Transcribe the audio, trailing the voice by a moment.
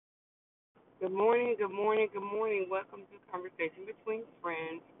Good morning, good morning, good morning. Welcome to Conversation Between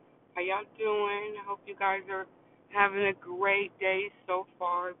Friends. How y'all doing? I hope you guys are having a great day so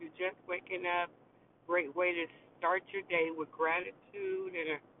far. If you're just waking up, great way to start your day with gratitude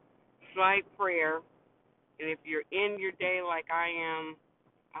and a slight prayer. And if you're in your day like I am,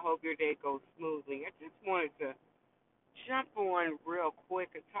 I hope your day goes smoothly. I just wanted to jump on real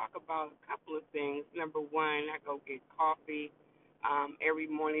quick and talk about a couple of things. Number one, I go get coffee every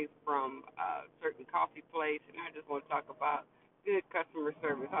morning from a certain coffee place, and I just want to talk about good customer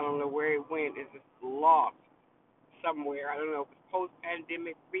service. I don't know where it went. It's just lost somewhere. I don't know if it's post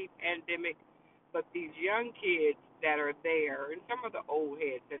pandemic, pre pandemic, but these young kids that are there, and some of the old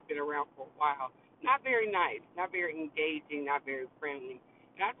heads that's been around for a while, not very nice, not very engaging, not very friendly.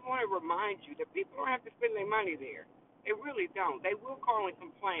 And I just want to remind you that people don't have to spend their money there. They really don't. They will call and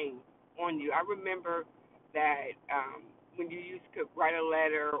complain on you. I remember that when you used to write a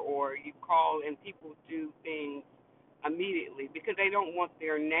letter or you call and people do things immediately because they don't want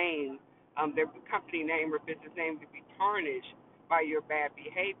their company name or business name to be tarnished by your bad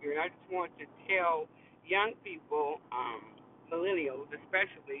behavior. And I just want to tell young people, millennials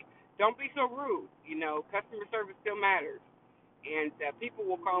especially, don't be so rude. You know, customer service still matters, and people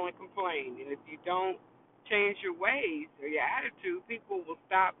will call and complain. And if you don't change your ways or your attitude, people will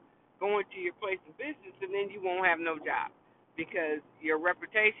stop going to your place of business, and then you won't have no job because your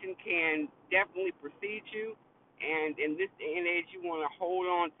reputation can definitely precede you. And in this day and age, you want to hold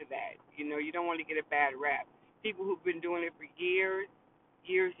on to that. You know, you don't want to get a bad rap. People who've been doing it for years,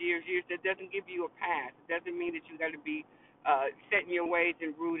 that doesn't give you a pass. It doesn't mean that you got to be set in your ways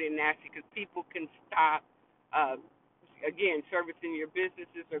and rude and nasty because people can stop uh, again, servicing your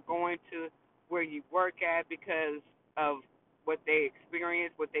businesses or going to where you work at because of what they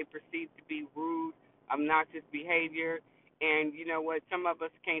experience, what they perceive to be rude, obnoxious behavior. And you know what? Some of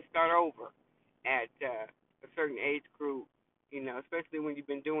us can't start over at a certain age group, you know, especially when you've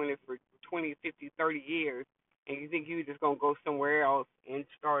been doing it for 20, 50, 30 years and you think you're just going to go somewhere else and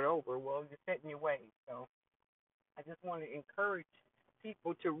start over. Well, you're setting your ways. So I just want to encourage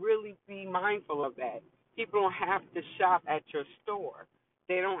people to really be mindful of that. People don't have to shop at your store.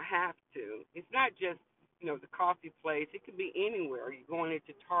 They don't have to. It's not just, you know, the coffee place. It could be anywhere. You're going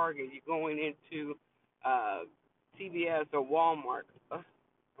into Target. You're going into uh, CVS or Walmart.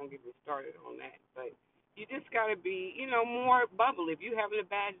 Don't get me started on that. But you just got to be, you know, more bubbly. If you're having a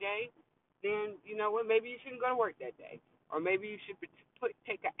bad day, then you know what? Maybe you shouldn't go to work that day, or maybe you should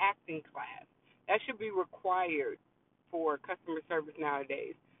take an acting class. That should be required for customer service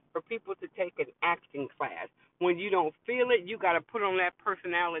nowadays for people to take an acting class. When you don't feel it, you got to put on that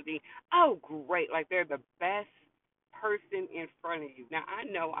personality. Oh, great. Like they're the best person in front of you. Now, I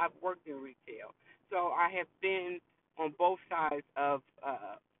know I've worked in retail, so I have been on both sides of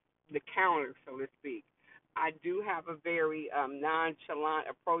the counter, so to speak. I do have a very nonchalant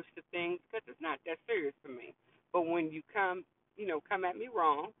approach to things because it's not that serious for me. But when you come, you know, come at me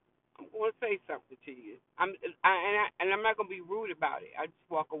wrong, I'm going to say something to you. And I'm not going to be rude about it. I just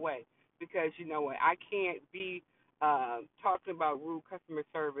walk away because you know what? I can't be talking about rude customer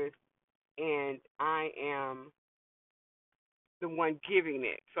service, and I am the one giving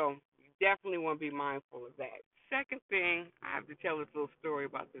it. So you definitely want to be mindful of that. Second thing, I have to tell this little story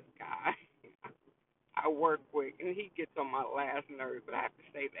about this guy I work with, and he gets on my last nerves, but I have to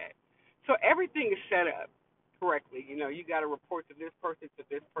say that. So everything is set up correctly. You know, you got to report to this person, to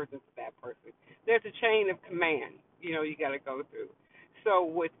this person, to that person. There's a chain of command, you know, you got to go through. So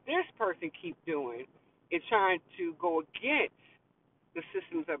what this person keep doing is trying to go against the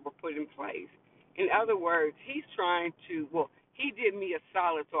systems that were put in place. In other words, he's trying to, well, he did me a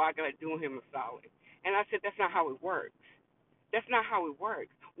solid, so I got to do him a solid. And I said, that's not how it works. That's not how it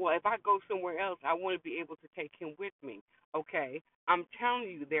works. Well, if I go somewhere else, I want to be able to take him with me. Okay? I'm telling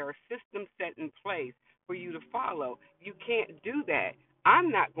you, there are systems set in place for you to follow. You can't do that.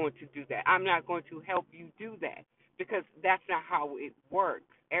 I'm not going to do that. I'm not going to help you do that because that's not how it works.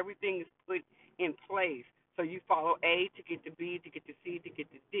 Everything is put in place. So you follow A to get to B, to get to C, to get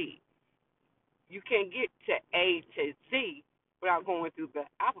to D. You can't get to A to Z without going through the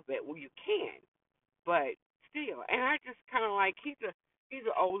alphabet. Well, you can, but still. And I just kind of like he's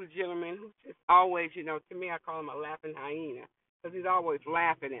an older gentleman who's just always, you know, to me I call him a laughing hyena because he's always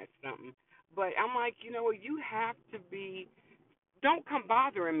laughing at something. But I'm like, you know what? You have to be. Don't come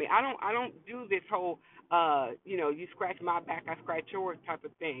bothering me. I don't do this whole you know, you scratch my back, I scratch yours type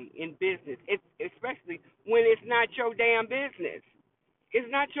of thing in business. It's especially when it's not your damn business. It's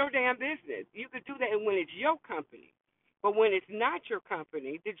not your damn business. You could do that when it's your company. But when it's not your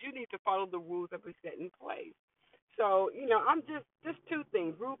company, then you need to follow the rules that we set in place. So, I'm just two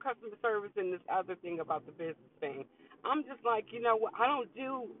things: rude customer service and this other thing about the business thing. I'm just like, what? I don't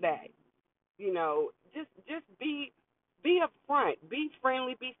do that. Just be upfront, be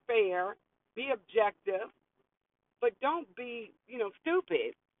friendly, be fair, be objective, but don't be,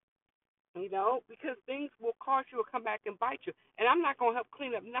 stupid. Because things will cost you or come back and bite you. And I'm not gonna help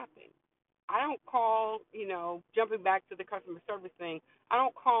clean up nothing. I don't call, jumping back to the customer service thing, I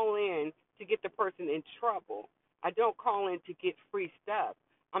don't call in to get the person in trouble. I don't call in to get free stuff.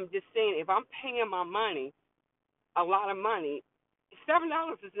 I'm just saying if I'm paying my money, a lot of money, $7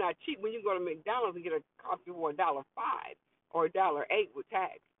 is not cheap when you go to McDonald's and get a coffee for $1.05 or $1.08 with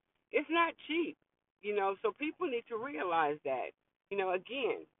tax. It's not cheap. So people need to realize that.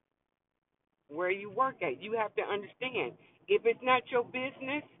 Again, where you work at, you have to understand if it's not your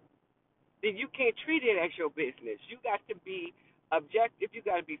business, then you can't treat it as your business. You got to be objective. You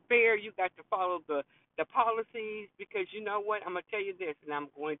got to be fair. You got to follow the policies because you know what? I'm gonna tell you this, and I'm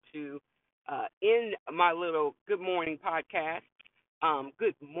going to end my little Good Morning podcast,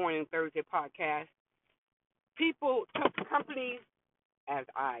 Good Morning Thursday podcast. Companies, as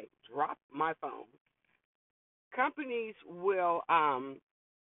I drop my phone, companies will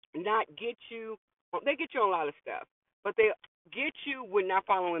not get you. Well, they get you on a lot of stuff, but they get you with not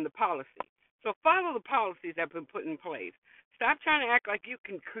following the policy. So follow the policies that have been put in place. Stop trying to act like you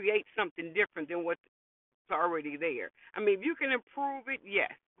can create something different than what's already there. I mean, if you can improve it,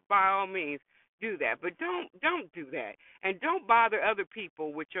 yes, by all means, do that. But don't do that, and don't bother other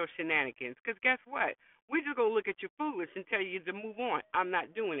people with your shenanigans. Because guess what? We just gonna look at you foolish and tell you to move on. I'm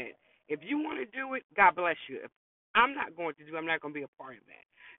not doing it. If you want to do it, God bless you. If I'm not going to do, I'm not going to be a part of that.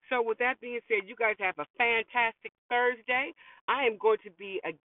 So with that being said, you guys have a fantastic Thursday. I am going to be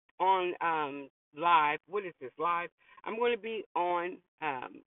on live. What is this live? I'm going to be on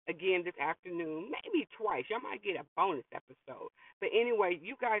again this afternoon, maybe twice. I might get a bonus episode. But anyway,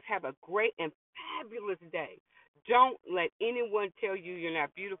 you guys have a great and fabulous day. Don't let anyone tell you you're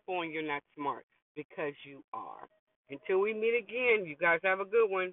not beautiful and you're not smart because you are. Until we meet again, you guys have a good one.